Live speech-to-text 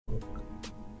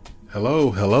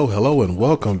Hello, and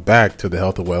welcome back to the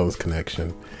Health and Wellness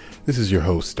Connection. This is your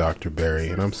host, Dr. Barry,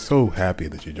 and I'm so happy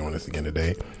that you joined us again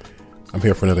today. I'm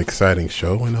here for another exciting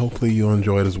show, and hopefully you'll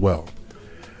enjoy it as well.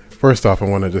 First off, I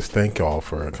want to just thank y'all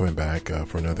for coming back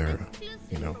for another,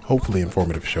 hopefully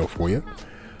informative show for you.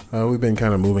 We've been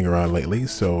kind of moving around lately,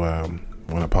 so I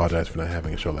want to apologize for not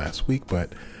having a show last week,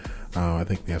 but I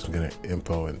think we have some good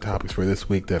info and topics for this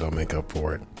week that'll make up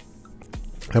for it.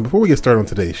 Now, before we get started on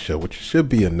today's show, which should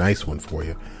be a nice one for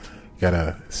you,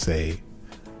 gotta say,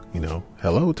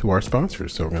 hello to our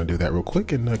sponsors. So we're going to do that real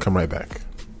quick and come right back.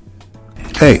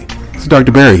 Hey, this is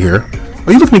Dr. Barry here.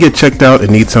 Are you looking to get checked out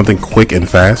and need something quick and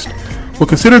fast? Well,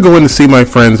 consider going to see my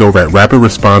friends over at Rapid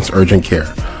Response Urgent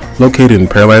Care, located in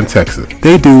Pearland, Texas.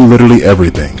 They do literally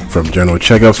everything, from general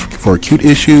checkups for acute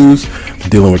issues, to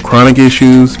dealing with chronic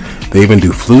issues. They even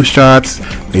do flu shots.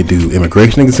 They do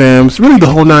immigration exams, really the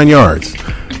whole 9 yards.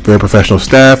 Very professional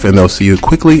staff, and they'll see you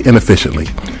quickly and efficiently.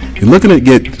 If you're looking to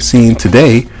get seen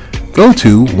today, go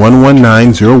to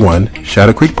 11901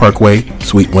 Shadow Creek Parkway,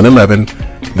 Suite 111.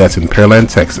 That's in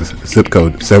Pearland, Texas, zip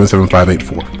code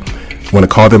 77584. You want to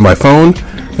call them by phone?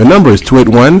 Their number is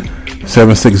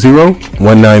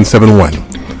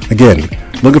 281-760-1971. Again,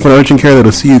 looking for urgent care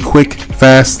that'll see you quick,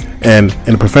 fast, and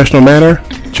in a professional manner?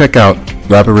 Check out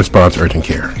Rapid Response Urgent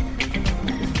Care.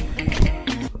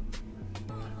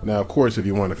 Now, of course, if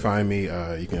you want to find me,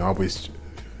 you can always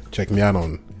check me out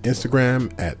on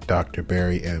Instagram at Dr.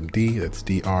 Barry MD. That's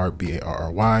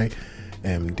DrBarry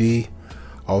MD.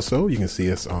 Also, you can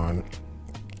see us on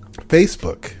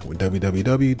Facebook with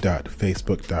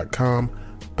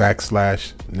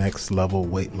www.facebook.com/Next Level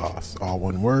Weight Loss. All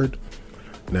one word.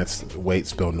 And that's weight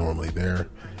spelled normally there.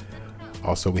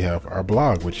 Also, we have our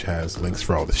blog, which has links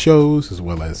for all the shows, as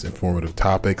well as informative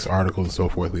topics, articles, and so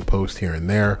forth we post here and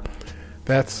there.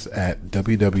 That's at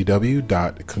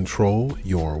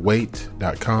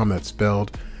www.controlyourweight.com. That's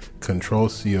spelled control,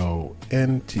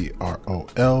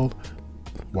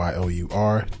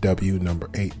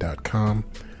 CONTROLYOURW8.com.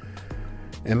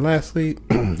 And lastly,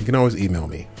 you can always email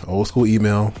me. Old school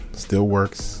email still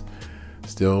works,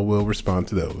 still will respond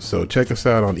to those. So check us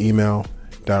out on email,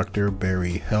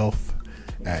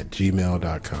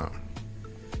 drbarryhealth@gmail.com.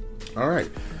 All right.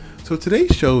 So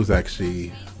today's show was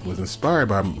inspired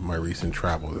by my recent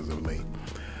travels as of late.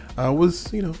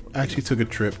 Actually took a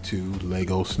trip to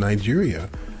Lagos,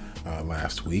 Nigeria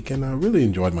last week, and I really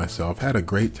enjoyed myself. Had a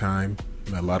great time,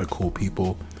 met a lot of cool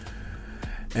people,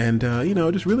 and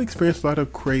just really experienced a lot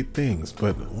of great things.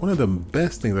 But one of the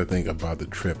best things I think about the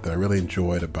trip that I really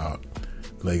enjoyed about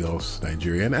Lagos,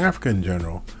 Nigeria, and Africa in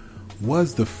general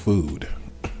was the food,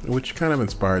 which kind of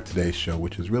inspired today's show,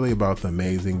 which is really about the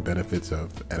amazing benefits of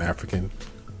an African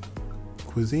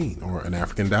cuisine or an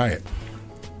African diet.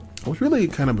 I was really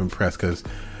kind of impressed because,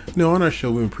 on our show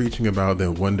we've been preaching about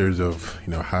the wonders of,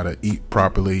 how to eat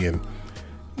properly, and,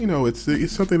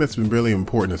 it's something that's been really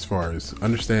important as far as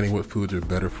understanding what foods are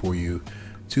better for you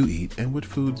to eat and what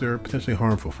foods are potentially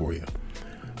harmful for you.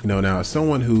 Now as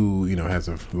someone who, has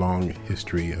a long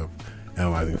history of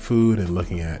analyzing food and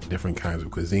looking at different kinds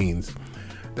of cuisines,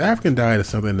 the African diet is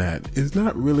something that is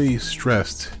not really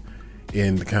stressed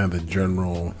in the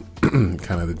general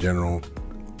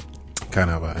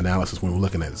analysis when we're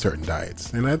looking at certain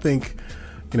diets. And I think,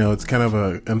 it's kind of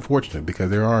unfortunate because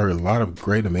there are a lot of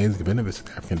great, amazing benefits to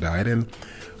the African diet, and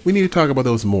we need to talk about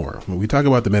those more. We talk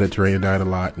about the Mediterranean diet a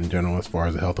lot in general as far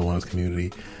as the health and wellness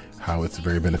community, how it's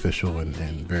very beneficial and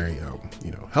very,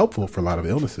 helpful for a lot of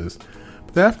illnesses.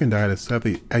 But the African diet is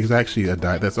actually a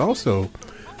diet that's also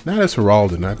not as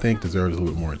heralded, and I think deserves a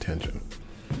little bit more attention.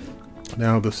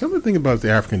 Now, the simple thing about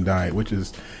the African diet, which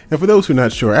is, and for those who are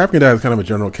not sure, African diet is kind of a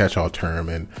general catch-all term,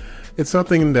 and it's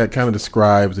something that kind of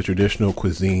describes the traditional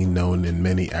cuisine known in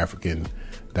many African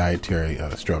dietary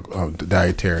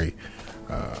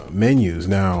menus.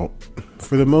 Now,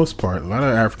 for the most part, a lot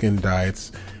of African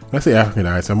diets, when I say African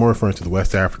diets, I'm more referring to the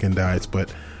West African diets, but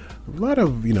a lot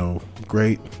of,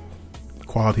 great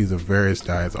qualities of various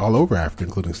diets all over Africa,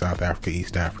 including South Africa,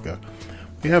 East Africa.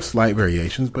 They have slight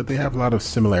variations, but they have a lot of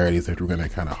similarities that we're going to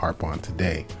kind of harp on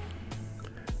today.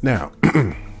 Now,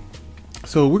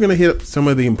 so we're going to hit some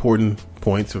of the important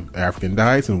points of African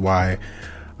diets and why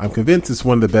I'm convinced it's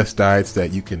one of the best diets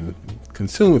that you can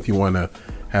consume if you want to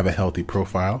have a healthy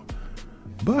profile.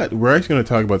 But we're actually going to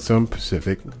talk about some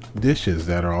specific dishes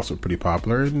that are also pretty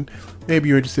popular, and maybe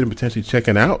you're interested in potentially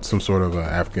checking out some sort of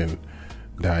African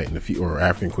diet in the future, or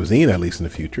African cuisine at least in the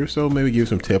future. So maybe give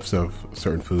some tips of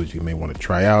certain foods you may want to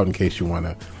try out in case you want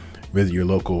to visit your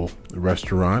local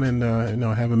restaurant and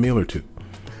have a meal or two.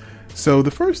 So the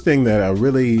first thing that I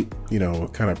really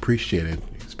kind of appreciated,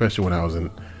 especially when I was in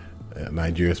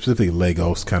Nigeria, specifically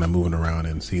Lagos, kind of moving around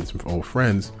and seeing some old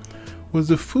friends, was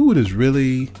the food is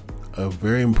really a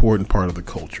very important part of the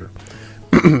culture.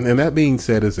 And that being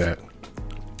said is that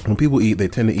when people eat, they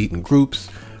tend to eat in groups,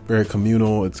 very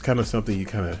communal. It's kind of something you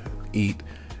kind of eat.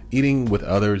 Eating with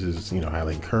others is,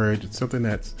 highly encouraged. It's something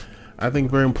that's, I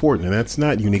think, very important. And that's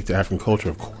not unique to African culture,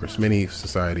 of course. Many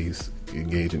societies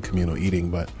engage in communal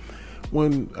eating, but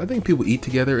when I think people eat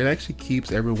together, it actually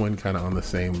keeps everyone kind of on the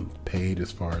same page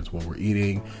as far as what we're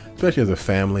eating, especially as a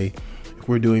family. If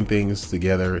we're doing things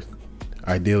together,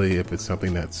 ideally, if it's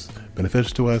something that's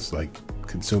beneficial to us, like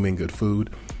consuming good food,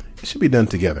 it should be done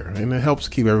together. And it helps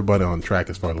keep everybody on track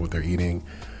as far as what they're eating.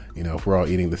 If we're all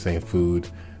eating the same food,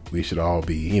 we should all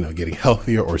be, getting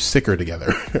healthier or sicker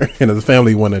together. And as a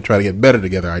family, we want to try to get better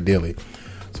together, ideally.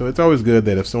 So it's always good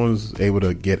that if someone's able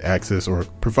to get access or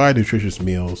provide nutritious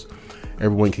meals,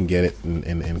 everyone can get it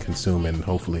and consume and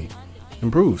hopefully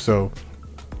improve. So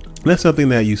that's something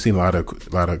that you see in a lot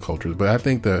of cultures. But I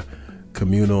think the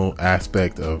communal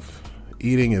aspect of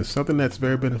eating is something that's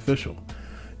very beneficial.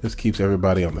 This keeps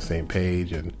everybody on the same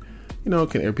page, and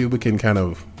people can kind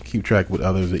of keep track of what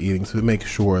others are eating, so make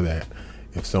sure that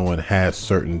if someone has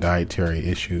certain dietary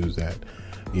issues that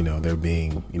they're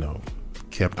being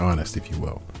kept honest, if you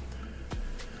will.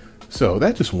 So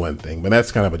that's just one thing, but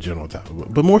that's kind of a general topic.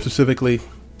 But more specifically,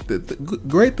 the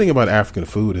great thing about African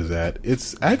food is that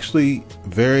it's actually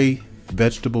very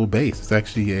vegetable based. It's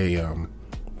actually a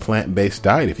plant-based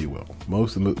diet, if you will.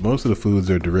 Most of the foods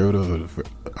are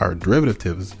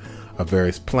derivatives of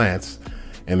various plants,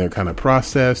 and they're kind of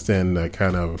processed and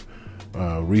kind of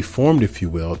reformed, if you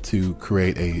will, to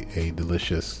create a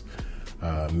delicious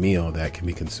meal that can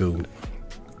be consumed.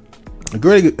 A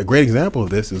great example of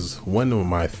this is one of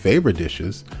my favorite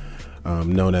dishes,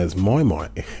 known as moi moi,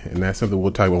 and that's something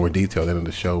we'll talk about more detail in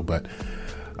the show. But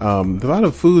a lot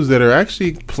of foods that are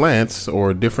actually plants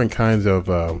or different kinds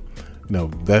of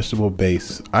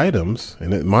vegetable-based items,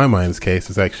 and in my mind's case,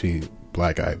 it's actually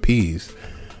black-eyed peas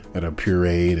that are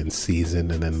pureed and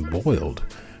seasoned and then boiled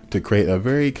to create a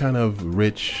very kind of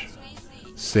rich,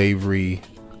 savory,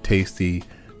 tasty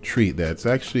treat that's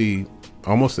actually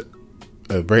almost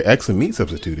a very excellent meat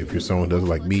substitute if you're someone who doesn't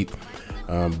like meat,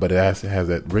 but it has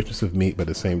that richness of meat, but at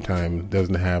the same time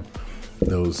doesn't have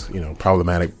those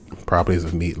problematic properties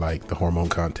of meat like the hormone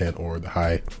content or the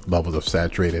high levels of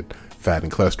saturated fat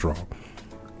and cholesterol.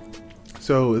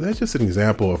 So that's just an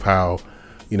example of how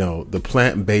the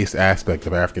plant-based aspect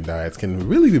of African diets can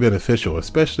really be beneficial,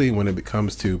 especially when it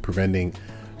comes to preventing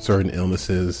certain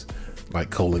illnesses like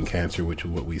colon cancer, which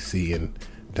is what we see in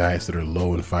diets that are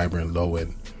low in fiber and low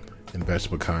in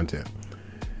vegetable content.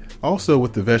 Also,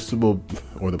 with the vegetable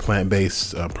or the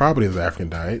plant-based properties of the African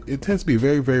diet, it tends to be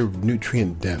very, very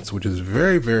nutrient dense, which is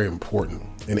very, very important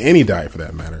in any diet for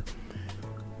that matter.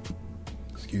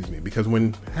 Excuse me, because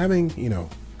when having,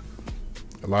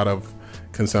 a lot of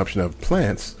consumption of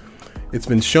plants, it's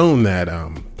been shown that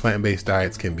plant-based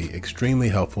diets can be extremely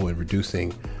helpful in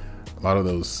reducing a lot of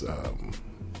those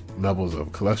levels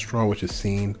of cholesterol, which is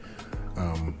seen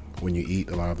when you eat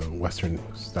a lot of the Western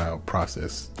style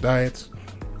processed diets.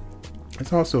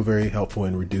 It's also very helpful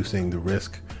in reducing the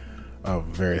risk of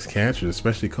various cancers,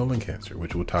 especially colon cancer,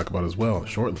 which we'll talk about as well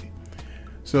shortly.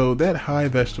 So that high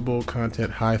vegetable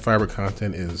content, high fiber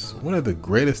content is one of the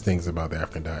greatest things about the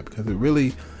African diet, because it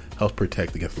really helps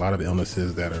protect against a lot of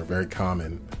illnesses that are very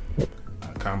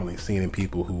commonly seen in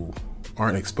people who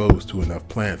aren't exposed to enough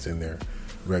plants in their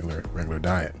regular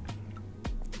diet.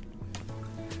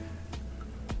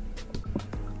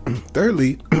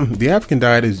 Thirdly, the African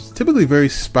diet is typically very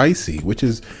spicy, which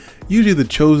is usually the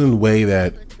chosen way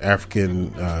that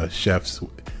African chefs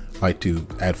like to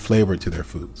add flavor to their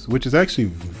foods, which is actually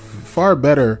far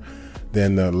better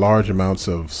than the large amounts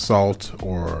of salt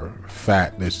or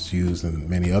fat that's used in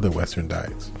many other Western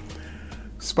diets.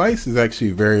 Spice is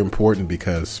actually very important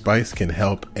because spice can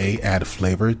help add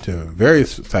flavor to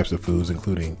various types of foods,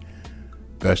 including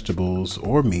vegetables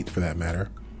or meat for that matter.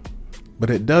 But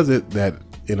it does it that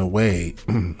in a way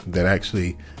that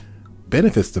actually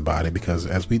benefits the body, because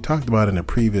as we talked about in a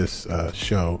previous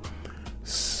show,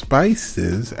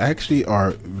 spices actually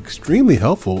are extremely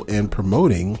helpful in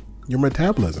promoting your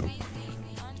metabolism.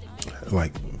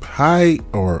 Like high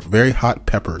or very hot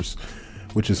peppers,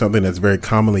 which is something that's very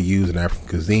commonly used in African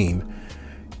cuisine,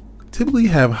 typically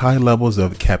have high levels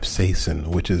of capsaicin,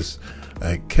 which is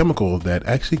a chemical that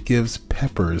actually gives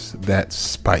peppers that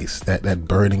spice, that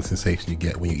burning sensation you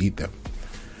get when you eat them.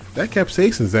 That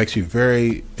capsaicin is actually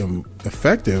very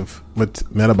effective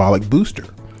metabolic booster.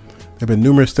 There have been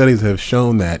numerous studies that have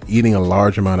shown that eating a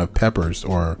large amount of peppers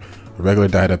or a regular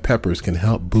diet of peppers can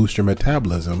help boost your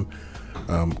metabolism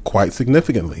quite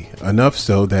significantly, enough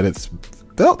so that it's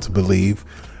felt to believe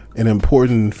an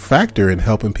important factor in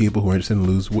helping people who are interested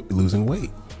in losing weight.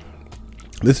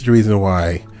 This is the reason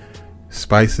why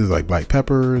spices like black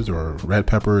peppers or red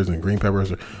peppers and green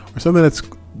peppers are something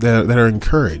that are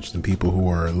encouraged in people who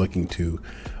are looking to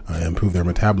improve their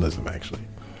metabolism, actually.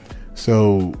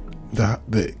 So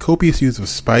the copious use of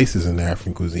spices in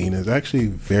African cuisine is actually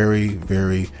very,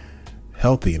 very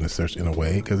healthy in a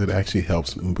way, because it actually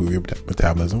helps improve your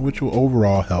metabolism, which will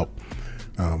overall help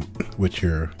with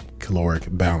your caloric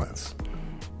balance.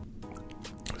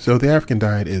 So the African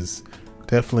diet is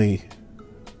definitely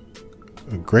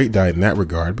a great diet in that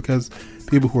regard, because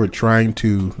people who are trying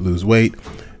to lose weight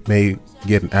may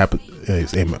get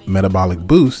a metabolic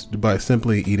boost by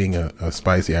simply eating a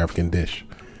spicy African dish.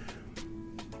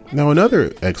 Now,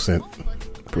 another excellent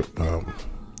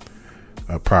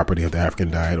property of the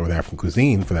African diet, or the African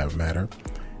cuisine for that matter,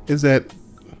 is that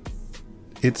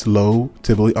it's low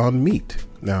typically on meat.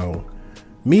 Now,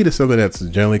 meat is something that's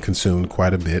generally consumed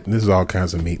quite a bit, and this is all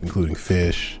kinds of meat, including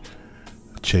fish,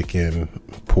 chicken,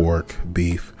 pork,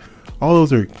 beef. All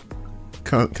those are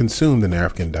consumed in the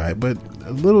African diet, but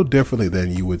a little differently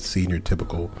than you would see in your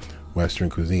typical Western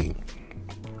cuisine.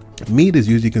 Meat is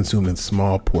usually consumed in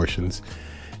small portions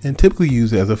and typically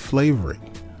used as a flavoring.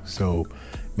 So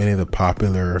many of the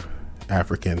popular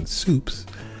African soups,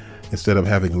 instead of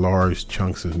having large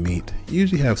chunks of meat,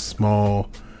 usually have small,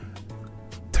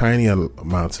 tiny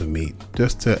amounts of meat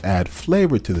just to add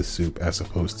flavor to the soup, as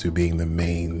opposed to being the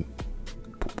main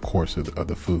course of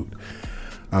the food.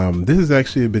 This has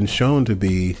actually been shown to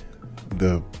be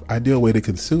the ideal way to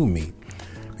consume meat,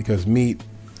 because meat,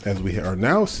 as we are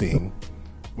now seeing,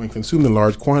 when consumed in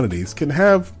large quantities, can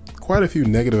have quite a few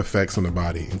negative effects on the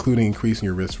body, including increasing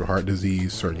your risk for heart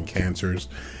disease, certain cancers,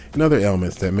 and other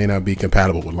ailments that may not be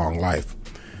compatible with long life.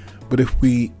 But if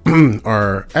we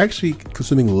are actually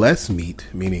consuming less meat,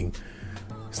 meaning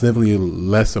significantly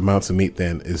less amounts of meat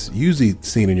than is usually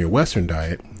seen in your Western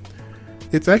diet,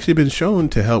 it's actually been shown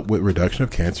to help with reduction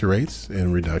of cancer rates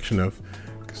and reduction of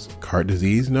heart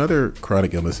disease and other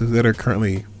chronic illnesses that are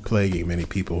currently plaguing many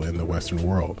people in the Western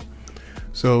world.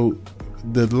 So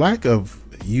the lack of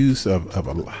use of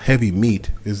a heavy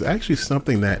meat is actually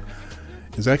something that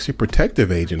is actually a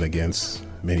protective agent against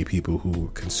many people who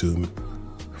consume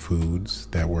foods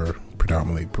that were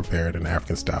predominantly prepared in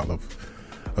African style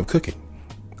of cooking.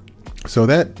 So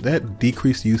that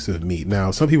decreased use of meat.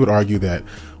 Now, some people would argue that,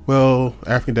 well,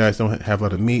 African diets don't have a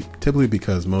lot of meat, typically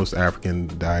because most African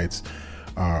diets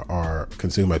are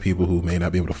consumed by people who may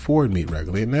not be able to afford meat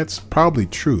regularly, and that's probably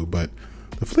true. But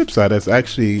the flip side, that's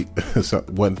actually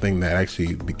one thing that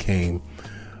actually became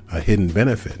a hidden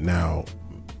benefit. Now,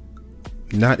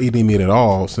 not eating meat at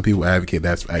all, some people advocate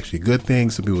that's actually a good thing.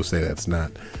 Some people say that's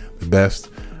not the best.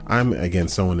 I'm, again,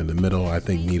 someone in the middle. I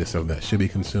think meat is something that should be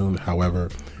consumed. However,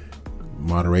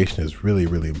 moderation is really,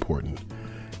 really important.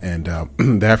 And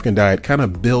the African diet kind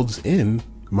of builds in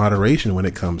moderation when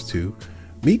it comes to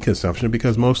meat consumption,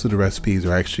 because most of the recipes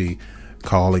are actually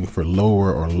calling for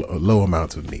lower or low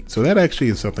amounts of meat. So that actually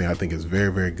is something I think is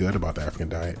very, very good about the African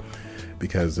diet,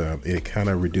 because it kind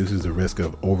of reduces the risk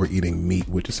of overeating meat,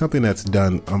 which is something that's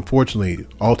done, unfortunately,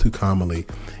 all too commonly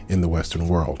in the Western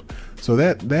world. So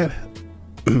that the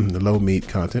low meat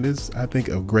content is, I think,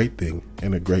 a great thing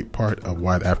and a great part of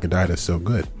why the African diet is so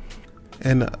good.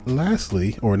 And another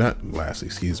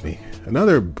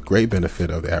great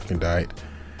benefit of the African diet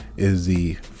is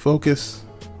the focus,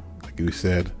 like we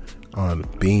said, on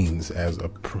beans as a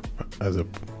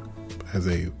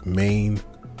main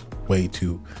way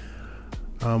to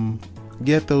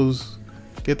get those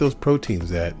proteins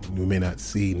that we may not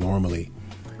see normally.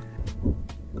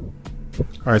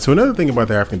 All right, so another thing about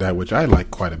the African diet, which I like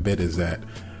quite a bit, is that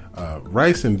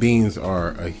rice and beans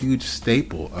are a huge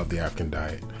staple of the African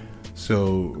diet.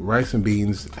 So rice and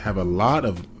beans have a lot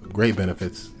of great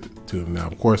benefits to them. Now,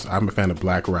 of course, I'm a fan of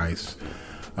black rice,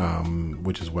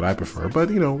 which is what I prefer.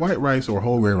 But, white rice or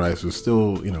whole grain rice is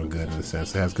still, good in a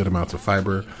sense. It has good amounts of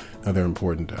fiber, other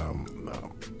important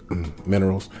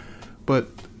minerals. But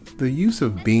the use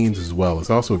of beans as well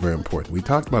is also very important. We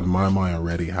talked about mai mai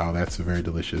already, how that's a very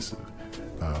delicious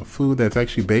food that's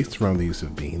actually based around the use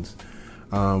of beans.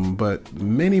 But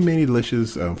many, many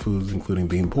delicious foods, including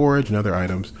bean porridge and other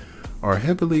items, are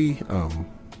heavily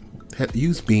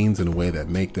use beans in a way that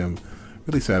make them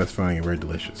really satisfying and very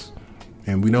delicious.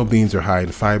 And we know beans are high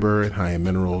in fiber and high in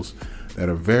minerals that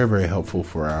are very, very helpful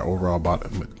for our overall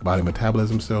body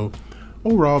metabolism. So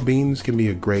overall, beans can be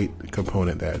a great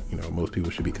component that most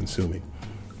people should be consuming.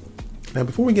 Now,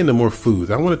 before we get into more foods,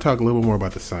 I want to talk a little more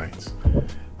about the science.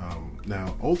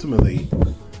 Now, ultimately,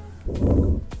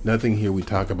 Nothing here we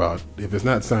talk about, if it's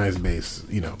not science-based,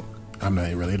 I'm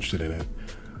not really interested in it.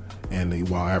 And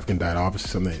while African diet obviously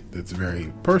something that's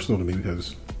very personal to me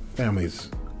because family is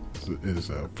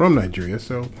from Nigeria,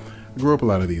 so I grew up a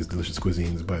lot of these delicious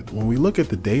cuisines. But when we look at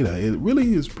the data, it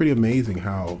really is pretty amazing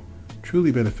how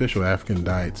truly beneficial African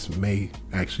diets may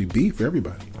actually be for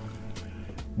everybody.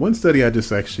 One study I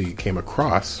just actually came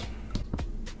across.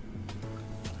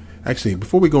 Actually,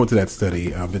 before we go into that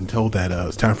study, I've been told that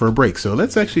it's time for a break. So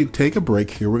let's actually take a break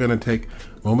here. We're going to take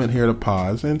a moment here to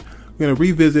pause, and we're going to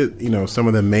revisit, some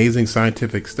of the amazing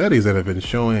scientific studies that have been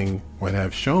showing or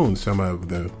have shown some of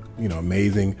the,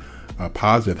 amazing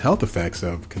positive health effects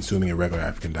of consuming a regular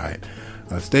African diet.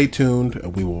 Stay tuned.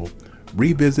 We will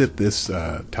revisit this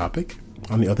topic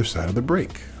on the other side of the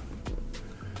break.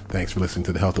 Thanks for listening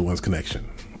to the Health at One's Connection.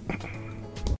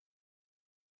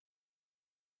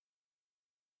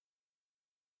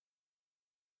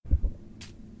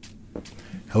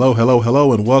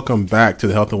 Hello, and welcome back to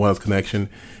the Health and Wellness Connection.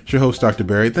 It's your host, Dr.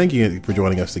 Barry. Thank you for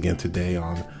joining us again today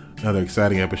on another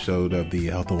exciting episode of the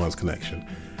Health and Wellness Connection.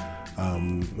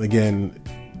 Again,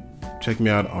 check me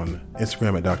out on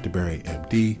Instagram at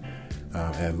drbarrymd,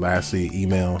 and lastly,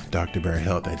 email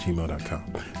drbarryhealth@gmail.com.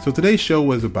 So today's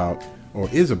show is about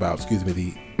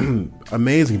the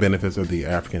amazing benefits of the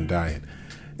African diet.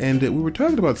 And we were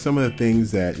talking about some of the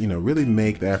things that, really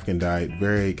make the African diet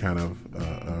very kind of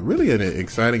really an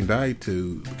exciting diet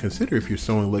to consider if you're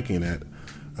someone looking at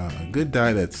a good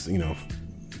diet that's,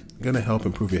 going to help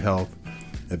improve your health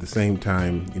at the same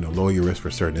time, lower your risk for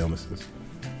certain illnesses.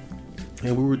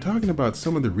 And we were talking about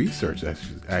some of the research that's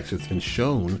actually been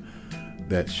shown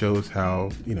that shows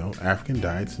how, African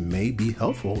diets may be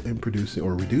helpful in producing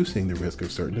or reducing the risk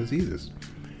of certain diseases.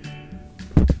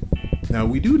 Now,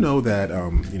 we do know that,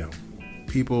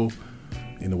 people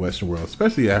in the Western world,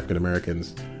 especially African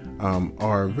Americans,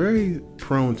 are very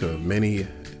prone to many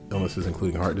illnesses,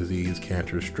 including heart disease,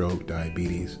 cancer, stroke,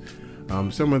 diabetes.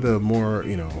 Some of the more,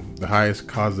 the highest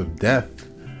cause of death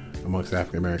amongst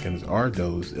African Americans are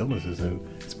those illnesses. And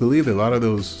it's believed that a lot of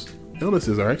those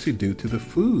illnesses are actually due to the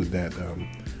food that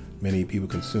many people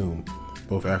consume,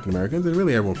 both African Americans and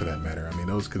really everyone for that matter. I mean,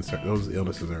 those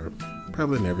illnesses are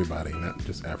prevalent in everybody, not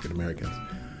just African Americans.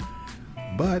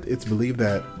 But it's believed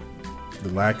that the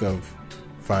lack of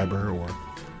fiber or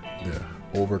the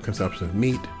overconsumption of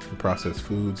meat and processed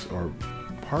foods are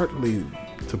partly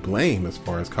to blame as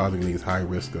far as causing these high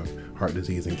risk of heart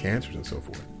disease and cancers and so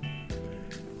forth.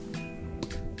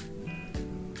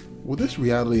 Well, this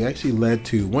reality actually led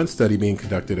to one study being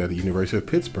conducted at the University of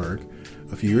Pittsburgh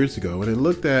a few years ago, and it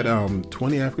looked at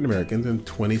 20 African Americans and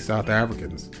 20 South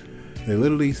Africans. They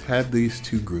literally had these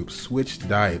two groups switch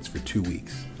diets for 2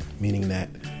 weeks, meaning that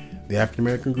the African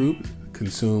American group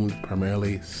consumed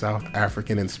primarily South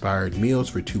African inspired meals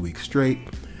for 2 weeks straight,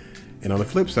 and on the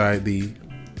flip side, the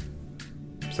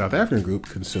South African group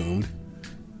consumed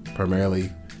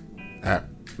primarily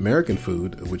American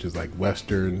food, which is like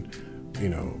Western,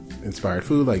 inspired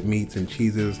food like meats and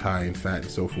cheeses, high in fat and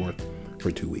so forth,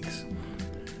 for 2 weeks.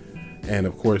 And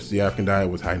of course, the African diet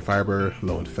was high in fiber,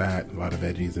 low in fat, a lot of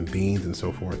veggies and beans and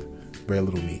so forth, very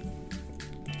little meat.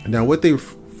 Now, what they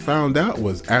found out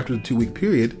was after the 2 week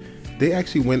period, they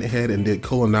actually went ahead and did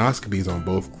colonoscopies on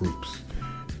both groups.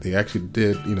 They actually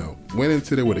did, went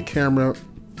into there with a camera,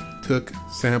 took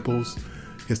samples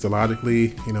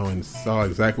histologically, and saw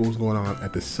exactly what was going on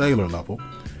at the cellular level.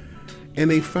 And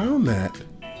they found that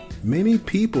many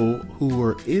people who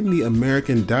were in the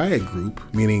American diet group,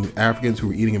 meaning Africans who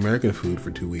were eating American food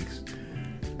for 2 weeks,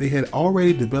 they had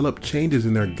already developed changes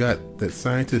in their gut that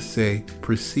scientists say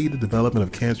precede the development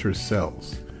of cancerous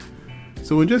cells.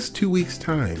 So in just 2 weeks'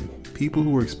 time, people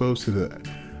who were exposed to the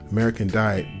American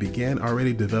diet began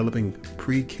already developing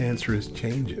precancerous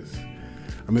changes.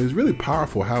 I mean, it was really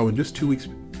powerful how in just 2 weeks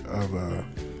of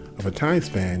a time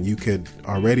span, you could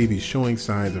already be showing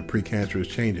signs of precancerous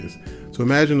changes. So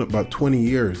imagine about 20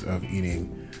 years of eating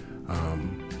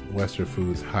Western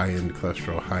foods high in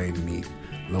cholesterol, high in meat,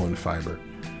 low in fiber.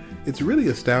 It's really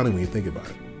astounding when you think about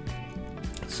it.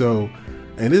 So,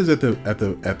 and it is at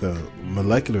the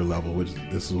molecular level, which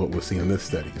this is what we're seeing in this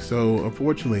study. So,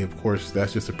 unfortunately, of course,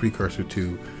 that's just a precursor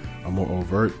to a more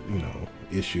overt,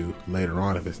 issue later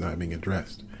on if it's not being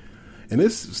addressed. And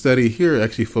this study here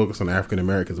actually focused on African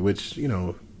Americans, which,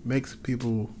 makes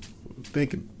people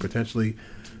think potentially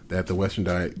that the Western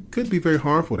diet could be very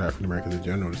harmful to African Americans in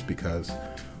general, just because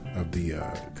of the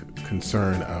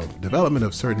concern of development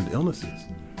of certain illnesses.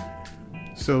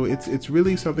 So it's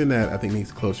really something that I think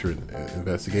needs closer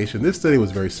investigation. This study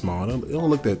was very small. It only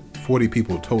looked at 40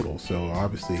 people total, so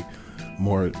obviously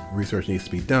more research needs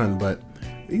to be done, but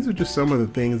these are just some of the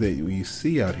things that you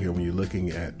see out here when you're looking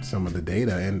at some of the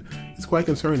data, and it's quite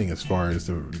concerning as far as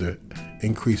the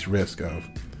increased risk of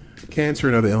cancer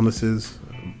and other illnesses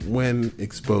when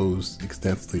exposed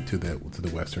extensively to the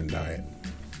Western diet.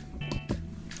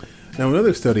 Now,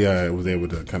 another study I was able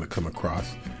to kind of come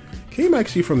across came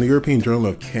actually from the European Journal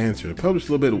of Cancer, published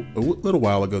a little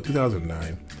while ago,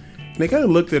 2009. And they kind of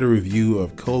looked at a review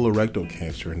of colorectal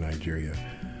cancer in Nigeria.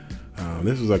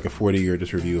 This was like a 40-year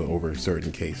just review over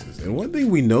certain cases. And one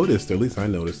thing we noticed, or at least I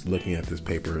noticed looking at this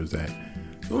paper, is that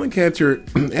colon cancer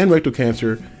and rectal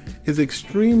cancer is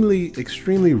extremely,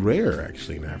 extremely rare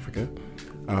actually in Africa.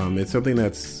 It's something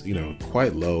that's,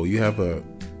 quite low. You have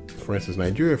for instance,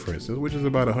 Nigeria, for instance, which is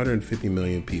about 150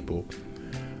 million people,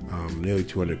 nearly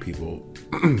 200 people.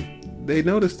 They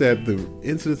noticed that the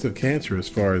incidence of cancer as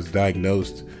far as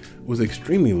diagnosed was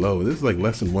extremely low. This is like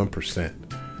less than 1%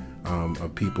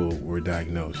 of people were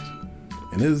diagnosed.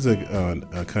 And this is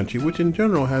a country which in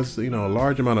general has, a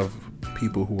large amount of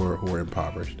people who are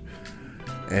impoverished.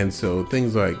 And so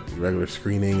things like regular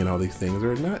screening and all these things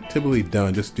are not typically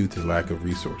done just due to lack of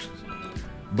resources.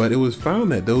 But it was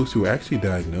found that those who were actually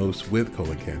diagnosed with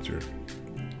colon cancer,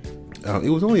 it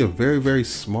was only a very, very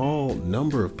small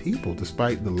number of people,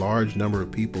 despite the large number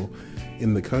of people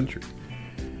in the country.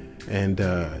 And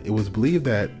it was believed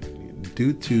that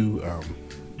due to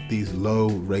these low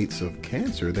rates of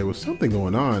cancer, there was something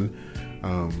going on,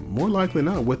 more likely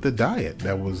not, with the diet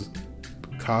that was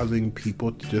causing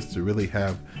people to really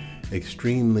have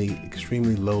extremely,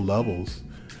 extremely low levels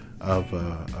of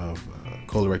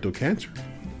colorectal cancer.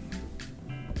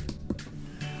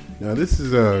 Now, this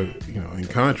is in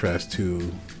contrast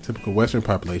to typical Western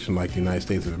population like the United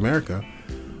States of America,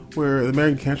 where the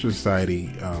American Cancer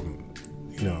Society,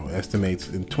 estimates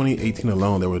in 2018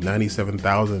 alone there were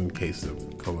 97,000 cases of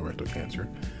colorectal cancer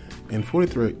and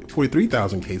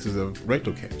 43,000 cases of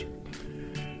rectal cancer.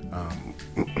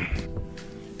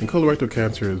 And colorectal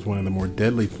cancer is one of the more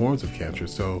deadly forms of cancer.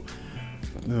 So,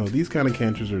 these kind of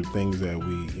cancers are things that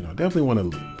we, definitely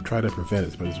want to try to prevent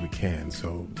as much as we can.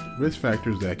 So, risk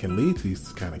factors that can lead to these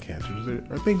kind of cancers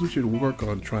are things we should work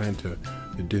on trying to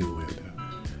do.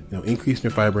 And, increasing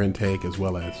your fiber intake as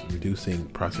well as reducing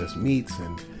processed meats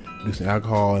and reducing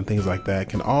alcohol and things like that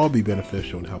can all be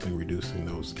beneficial in helping reducing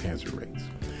those cancer rates.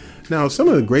 Now, some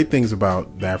of the great things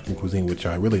about the African cuisine, which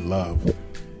I really love,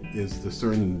 is the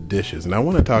certain dishes. And I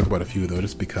want to talk about a few of those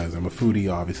just because I'm a foodie,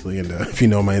 obviously. And if you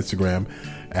know my Instagram,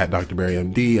 at Dr. Barry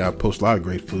MD, I post a lot of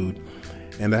great food.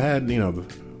 And I had, the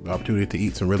opportunity to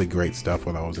eat some really great stuff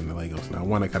while I was in Lagos. And I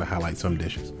want to kind of highlight some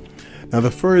dishes. Now,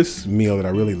 the first meal that I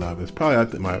really love is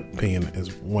probably, in my opinion,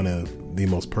 is one of the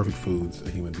most perfect foods a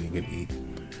human being can eat.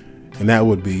 And that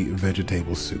would be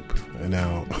vegetable soup. And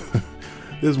now,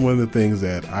 this is one of the things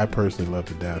that I personally love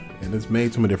to death. And it's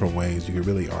made so many different ways. You could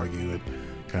really argue it,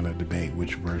 kind of debate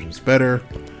which version's better.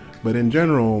 But in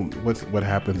general, what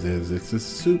happens is it's this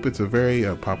soup. It's a very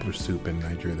popular soup in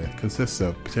Nigeria that consists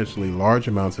of potentially large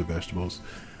amounts of vegetables.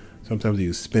 Sometimes you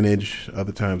use spinach.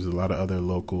 Other times, a lot of other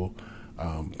local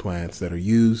plants that are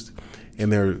used,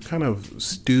 and they're kind of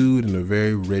stewed in a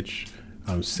very rich,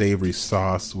 savory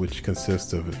sauce, which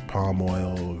consists of palm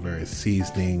oil, various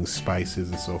seasonings, spices,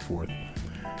 and so forth.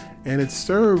 And it's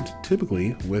served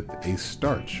typically with a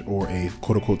starch or a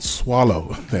quote-unquote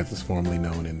swallow, as it's formerly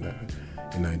known in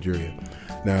Nigeria.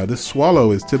 Now, this swallow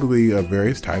is typically of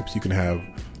various types. You can have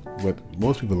what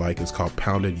most people like is called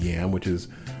pounded yam, which is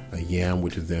a yam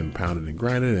which is then pounded and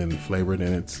grinded and flavored,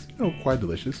 and it's quite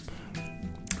delicious.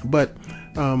 But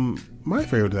my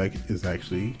favorite is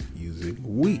actually using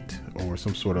wheat or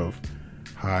some sort of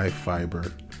high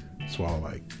fiber swallow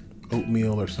like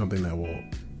oatmeal or something that will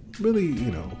really,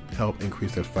 help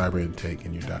increase that fiber intake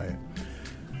in your diet.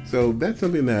 So that's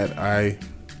something that I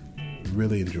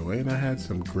really enjoy, and I had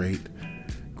some great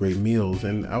meals.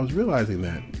 And I was realizing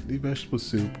that the vegetable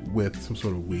soup with some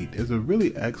sort of wheat is a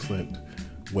really excellent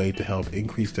way to help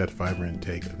increase that fiber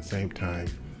intake at the same time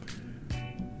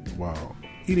while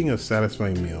eating a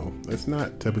satisfying meal that's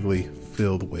not typically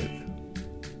filled with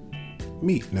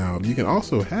meat. Now, you can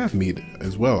also have meat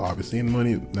as well, obviously, and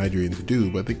many Nigerians do,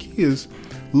 but the key is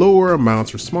lower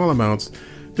amounts or small amounts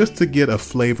just to get a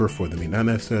flavor for the meat, not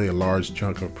necessarily a large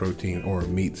chunk of protein or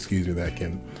meat, that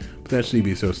can potentially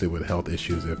be associated with health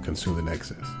issues if consumed in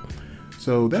excess.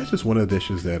 So that's just one of the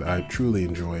dishes that I truly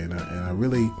enjoy, and I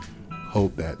really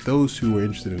hope that those who are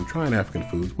interested in trying African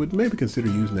foods would maybe consider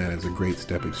using that as a great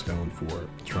stepping stone for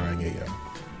trying a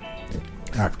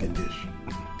African dish.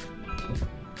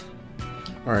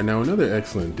 All right, now another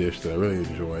excellent dish that I really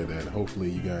enjoy that hopefully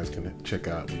you guys can check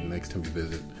out when the next time you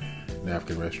visit an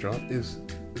African restaurant is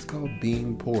It's called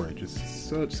bean porridge. It's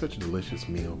such a delicious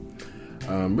meal.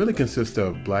 Really consists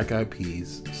of black eyed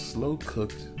peas, slow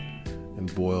cooked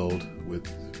and boiled with,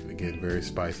 again, various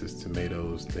spices,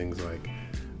 tomatoes, things like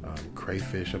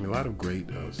crayfish. I mean, a lot of great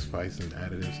spice and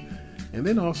additives. And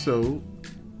then also,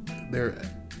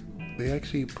 they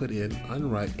actually put in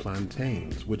unripe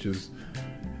plantains, which is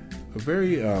a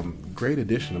very great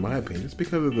addition, in my opinion, just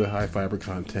because of the high fiber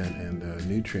content and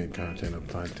nutrient content of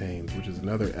plantains, which is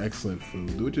another excellent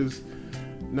food, which is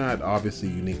not obviously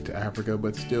unique to Africa,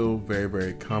 but still very,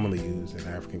 very commonly used in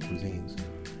African cuisines.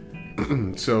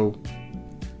 So,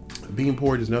 bean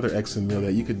porridge is another excellent meal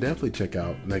that you could definitely check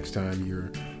out next time you're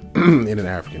in an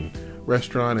African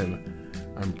restaurant, and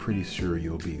I'm pretty sure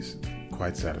you'll be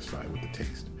quite satisfied with the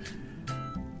taste.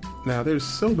 Now, there's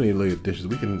so many little dishes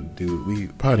we can do. We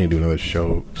probably need to do another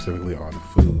show specifically on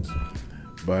foods,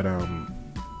 but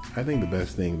I think the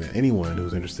best thing that anyone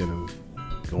who's interested in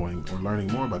going or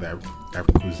learning more about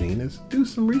African cuisine is do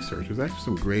some research. There's actually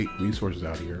some great resources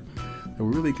out here that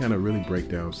will really break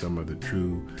down some of the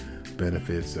true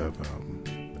benefits of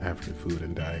African food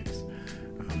and diets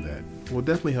that will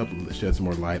definitely help shed some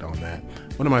more light on that.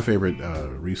 One of my favorite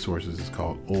resources is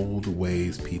called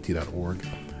oldwayspt.org.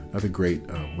 Another great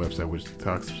website which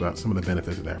talks about some of the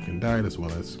benefits of the African diet, as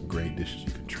well as some great dishes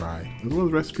you can try, as well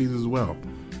as recipes as well,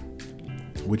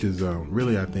 which is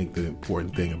really, I think, the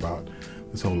important thing about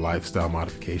this whole lifestyle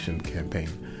modification campaign.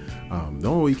 The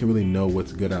only way you can really know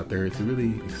what's good out there is to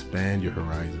really expand your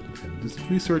horizons and just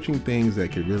researching things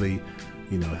that could really,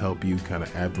 help you kind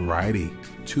of add variety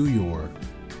to your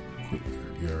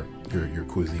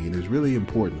cuisine is really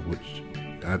important, which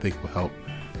I think will help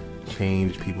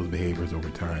change people's behaviors over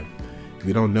time. If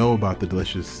you don't know about the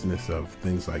deliciousness of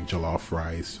things like jollof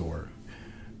rice or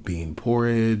bean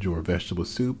porridge or vegetable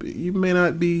soup, you may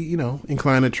not be,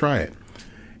 inclined to try it.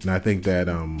 And I think that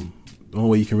the only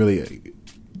way you can really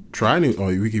try new,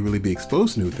 or you can really be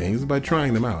exposed to new things, is by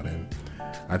trying them out. And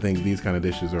I think these kind of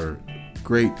dishes are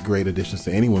great additions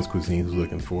to anyone's cuisine who's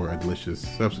looking for a delicious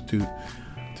substitute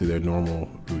to their normal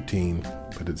routine,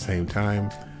 but at the same time,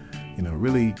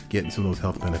 really getting some of those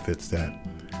health benefits that,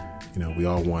 we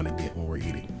all want to get when we're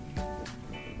eating.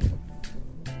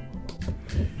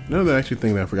 Another actually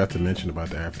thing that I forgot to mention about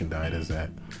the African diet is that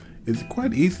it's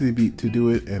quite easy to do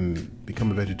it and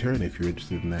become a vegetarian if you're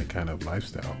interested in that kind of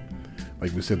lifestyle.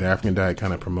 Like we said, the African diet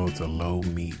kind of promotes a low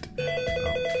meat,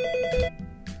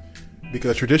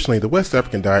 because traditionally the West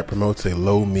African diet promotes a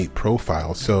low meat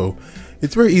profile. So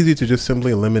it's very easy to just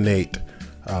simply eliminate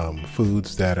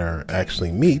foods that are actually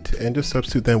meat and just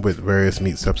substitute them with various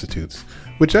meat substitutes,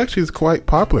 which actually is quite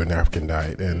popular in the African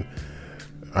diet, and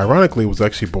ironically was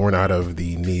actually born out of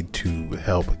the need to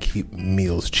help keep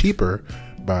meals cheaper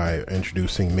by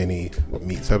introducing many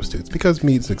meat substitutes, because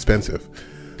meat's expensive.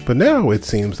 But now it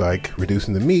seems like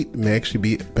reducing the meat may actually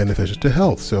be beneficial to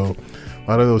health. So a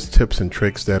lot of those tips and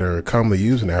tricks that are commonly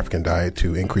used in the African diet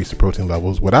to increase the protein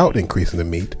levels without increasing the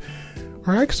meat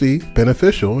are actually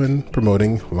beneficial in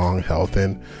promoting long health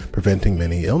and preventing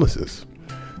many illnesses.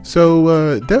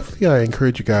 So definitely I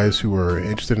encourage you guys who are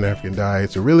interested in African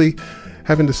diets or really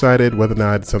haven't decided whether or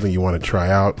not it's something you want to try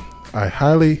out, I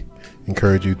highly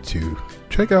encourage you to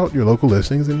check out your local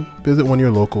listings and visit one of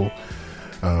your local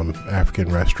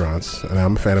African restaurants. And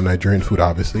I'm a fan of Nigerian food,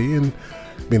 obviously, and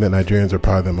being that Nigerians are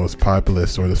probably the most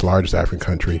populous or the largest African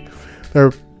country,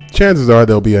 chances are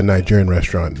there'll be a Nigerian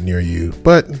restaurant near you.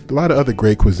 But a lot of other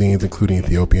great cuisines, including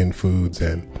Ethiopian foods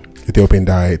and Ethiopian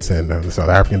diets and the South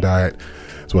African diet,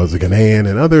 as well as the Ghanaian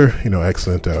and other,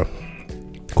 excellent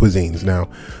cuisines. Now,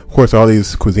 of course, all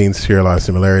these cuisines share a lot of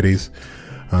similarities,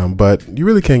 but you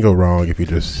really can't go wrong if you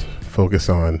just focus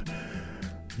on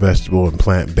vegetable and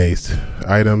plant-based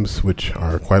items, which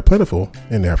are quite plentiful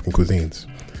in the African cuisines.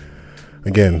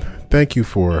 Again, thank you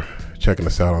for checking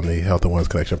us out on the Health and Wellness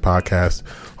Connection podcast.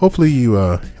 Hopefully you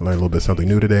learned a little bit something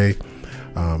new today.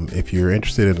 If you're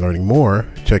interested in learning more,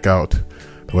 check out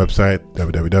the website,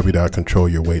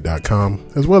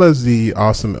 www.controlyourweight.com, as well as the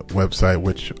awesome website,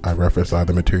 which I reference a lot of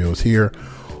the materials here,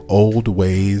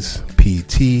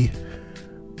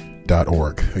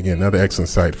 oldwayspt.org. Again, another excellent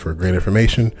site for great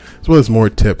information, as well as more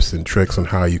tips and tricks on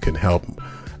how you can help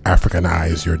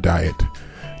Africanize your diet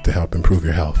to help improve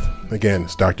your health. Again,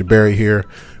 it's Dr. Barry here.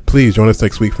 Please join us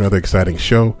next week for another exciting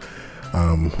show.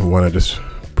 We want to just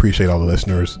appreciate all the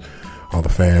listeners, all the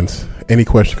fans. Any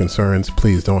questions, concerns,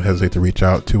 please don't hesitate to reach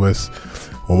out to us.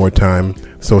 One more time,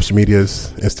 social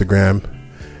medias, Instagram,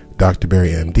 Dr.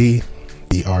 Barry MD,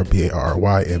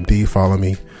 DRBARY MD. Follow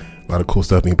me. A lot of cool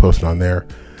stuff being posted on there.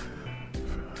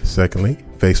 Secondly,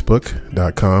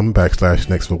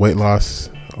 Facebook.com/Next for Weight Loss.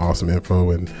 Awesome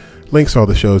info and Links to all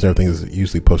the shows, everything is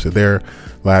usually posted there.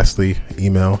 Lastly,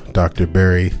 email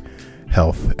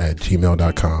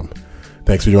drbarryhealth@gmail.com.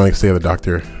 Thanks for joining us today on the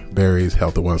Dr. Barry's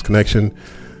Health and Wellness Connection.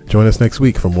 Join us next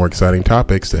week for more exciting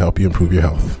topics to help you improve your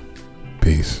health.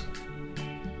 Peace.